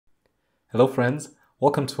Hello friends,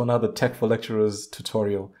 welcome to another Tech for Lecturers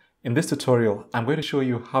tutorial. In this tutorial, I'm going to show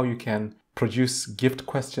you how you can produce gift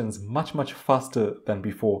questions much faster than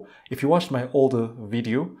before. If you watched my older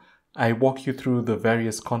video, I walk you through the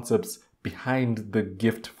various concepts behind the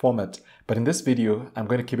gift format. But in this video, I'm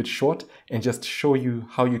going to keep it short and just show you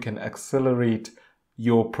how you can accelerate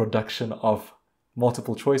your production of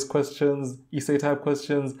multiple choice questions, essay type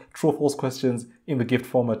questions, true or false questions in the gift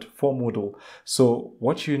format for Moodle. So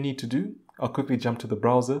what you need to do, I'll quickly jump to the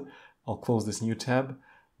browser. I'll close this new tab.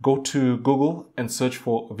 Go to Google and search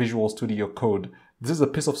for Visual Studio Code. This is a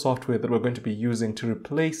piece of software that we're going to be using to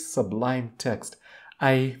replace Sublime Text.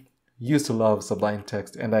 I used to love Sublime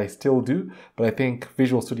Text and I still do, but I think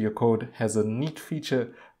Visual Studio Code has a neat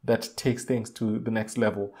feature that takes things to the next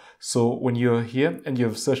level. So when you're here and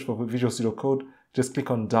you've searched for Visual Studio Code, just click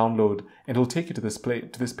on download and it'll take you to this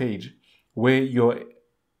page where you're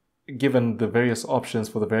given the various options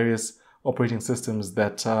for the various operating systems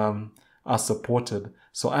that are supported.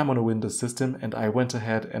 So I'm on a Windows system and I went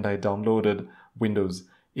ahead and I downloaded Windows.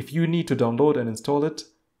 If you need to download and install it,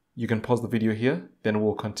 you can pause the video here, then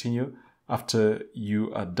we'll continue after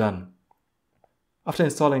you are done. After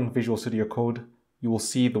installing Visual Studio Code, you will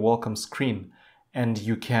see the welcome screen and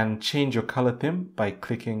you can change your color theme by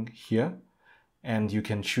clicking here. And you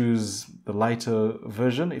can choose the lighter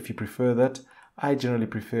version if you prefer that. I generally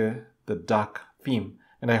prefer the dark theme,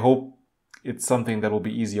 and I hope it's something that will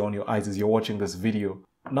be easy on your eyes as you're watching this video.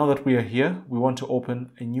 Now that we are here, we want to open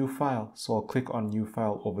a new file. So I'll click on new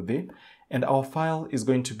file over there, and our file is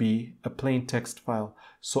going to be a plain text file.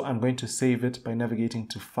 So I'm going to save it by navigating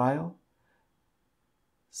to File,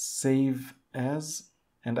 Save As,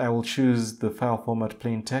 and I will choose the file format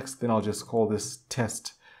plain text. Then I'll just call this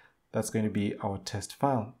test. That's going to be our test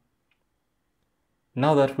file.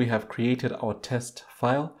 Now that we have created our test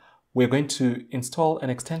file, we're going to install an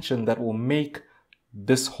extension that will make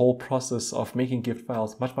this whole process of making gift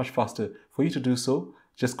files much faster. For you to do so,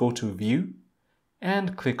 just go to View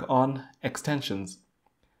and click on Extensions.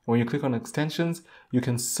 When you click on Extensions, you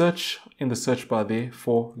can search in the search bar there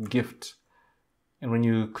for gift. And when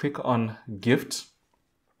you click on gift,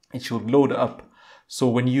 it should load up. So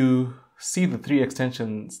when you see the three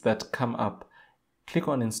extensions that come up, click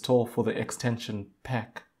on install for the extension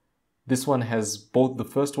pack. This one has both the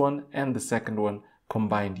first one and the second one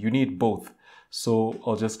combined. You need both. So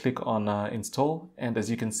I'll just click on install, and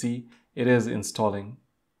as you can see, it is installing.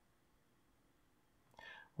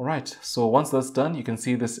 All right, so once that's done, you can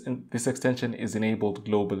see this extension is enabled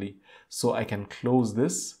globally. So I can close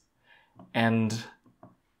this, and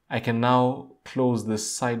I can now close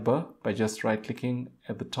this sidebar by just right-clicking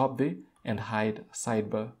at the top there and hide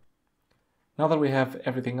sidebar. Now that we have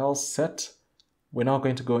everything else set, we're now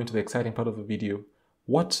going to go into the exciting part of the video.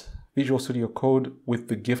 What Visual Studio Code with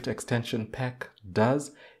the gift extension pack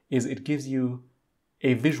does is it gives you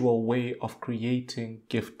a visual way of creating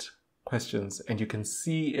gift questions, and you can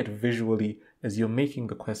see it visually as you're making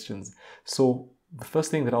the questions. So the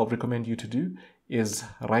first thing that I'll recommend you to do is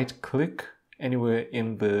right-click anywhere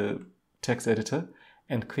in the text editor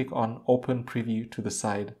and click on Open Preview to the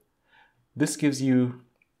side. This gives you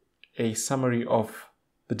a summary of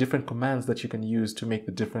the different commands that you can use to make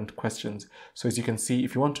the different questions. So as you can see,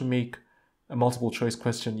 if you want to make a multiple choice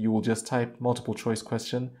question, you will just type multiple choice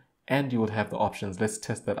question and you will have the options. Let's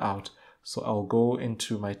test that out. So I'll go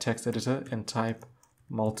into my text editor and type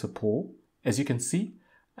multiple. As you can see,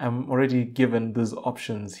 I'm already given these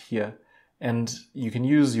options here, and you can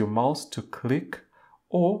use your mouse to click,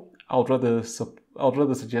 or I'd rather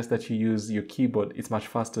suggest that you use your keyboard. It's much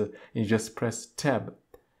faster, and you just press tab.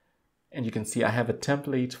 And you can see I have a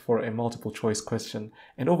template for a multiple choice question.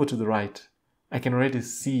 And over to the right, I can already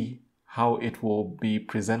see how it will be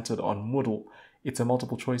presented on Moodle. It's a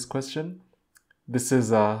multiple choice question. This is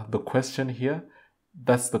the question here.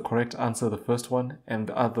 That's the correct answer, the first one, and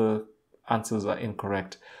the other answers are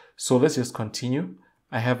incorrect. So let's just continue.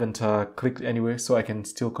 I haven't clicked anywhere, so I can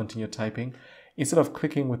still continue typing. Instead of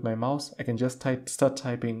clicking with my mouse, I can just start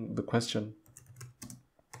typing the question.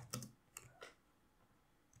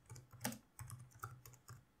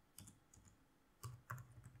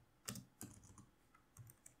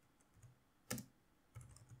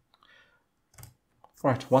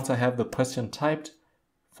 Right, once I have the question typed,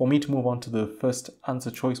 for me to move on to the first answer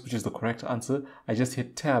choice, which is the correct answer, I just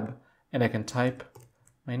hit tab and I can type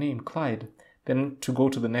my name, Clyde. Then to go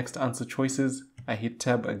to the next answer choices, I hit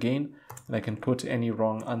tab again and I can put any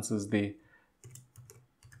wrong answers there.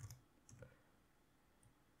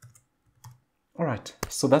 All right,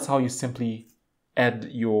 so that's how you simply add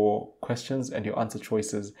your questions and your answer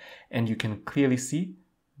choices, and you can clearly see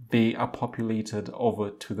they are populated over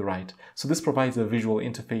to the right. So this provides a visual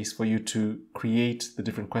interface for you to create the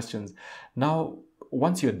different questions. Now,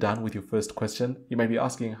 once you're done with your first question, you might be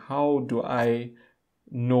asking, how do I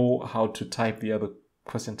know how to type the other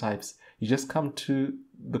question types? You just come to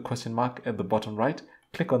the question mark at the bottom right,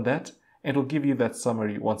 click on that, and it'll give you that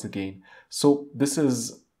summary once again. So this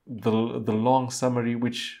is the long summary,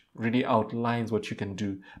 which really outlines what you can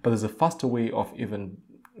do. But there's a faster way of even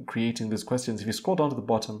creating these questions. If you scroll down to the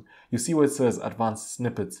bottom, you see where it says advanced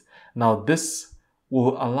snippets. Now this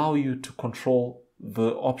will allow you to control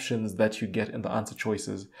the options that you get in the answer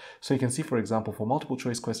choices. So you can see, for example, for multiple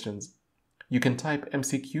choice questions, you can type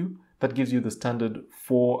MCQ. That gives you the standard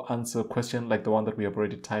 4-answer question like the one that we have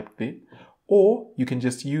already typed there. Or you can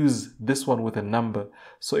just use this one with a number.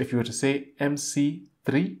 So if you were to say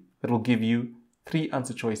MC3, that will give you 3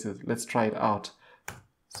 answer choices. Let's try it out.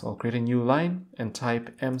 So I'll create a new line and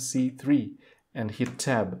type MC3 and hit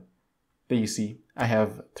tab. There you see, I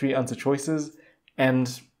have 3 answer choices,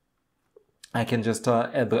 and I can just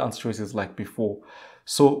add the answer choices like before.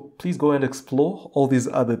 So please go and explore all these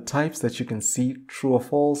other types that you can see: true or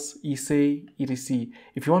false, essay, etc.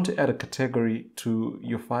 If you want to add a category to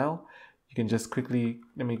your file, you can just quickly,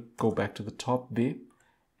 let me go back to the top there,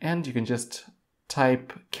 and you can just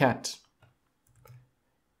type cat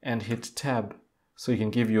and hit tab. So you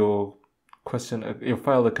can give your question, your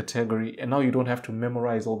file a category, and now you don't have to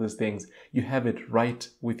memorize all these things. You have it right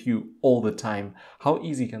with you all the time. How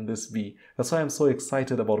easy can this be? That's why I'm so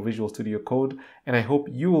excited about Visual Studio Code, and I hope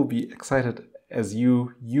you will be excited as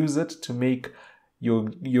you use it to make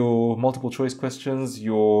your multiple choice questions,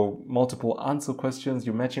 your multiple answer questions,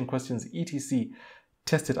 your matching questions, etc.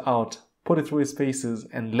 Test it out, put it through its paces,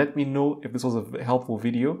 and let me know if this was a helpful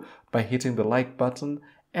video by hitting the like button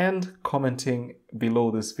and commenting below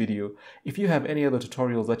this video. If you have any other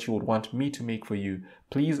tutorials that you would want me to make for you,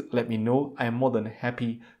 please let me know. I am more than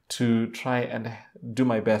happy to try and do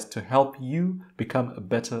my best to help you become a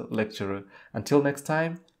better lecturer. Until next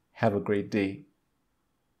time, have a great day.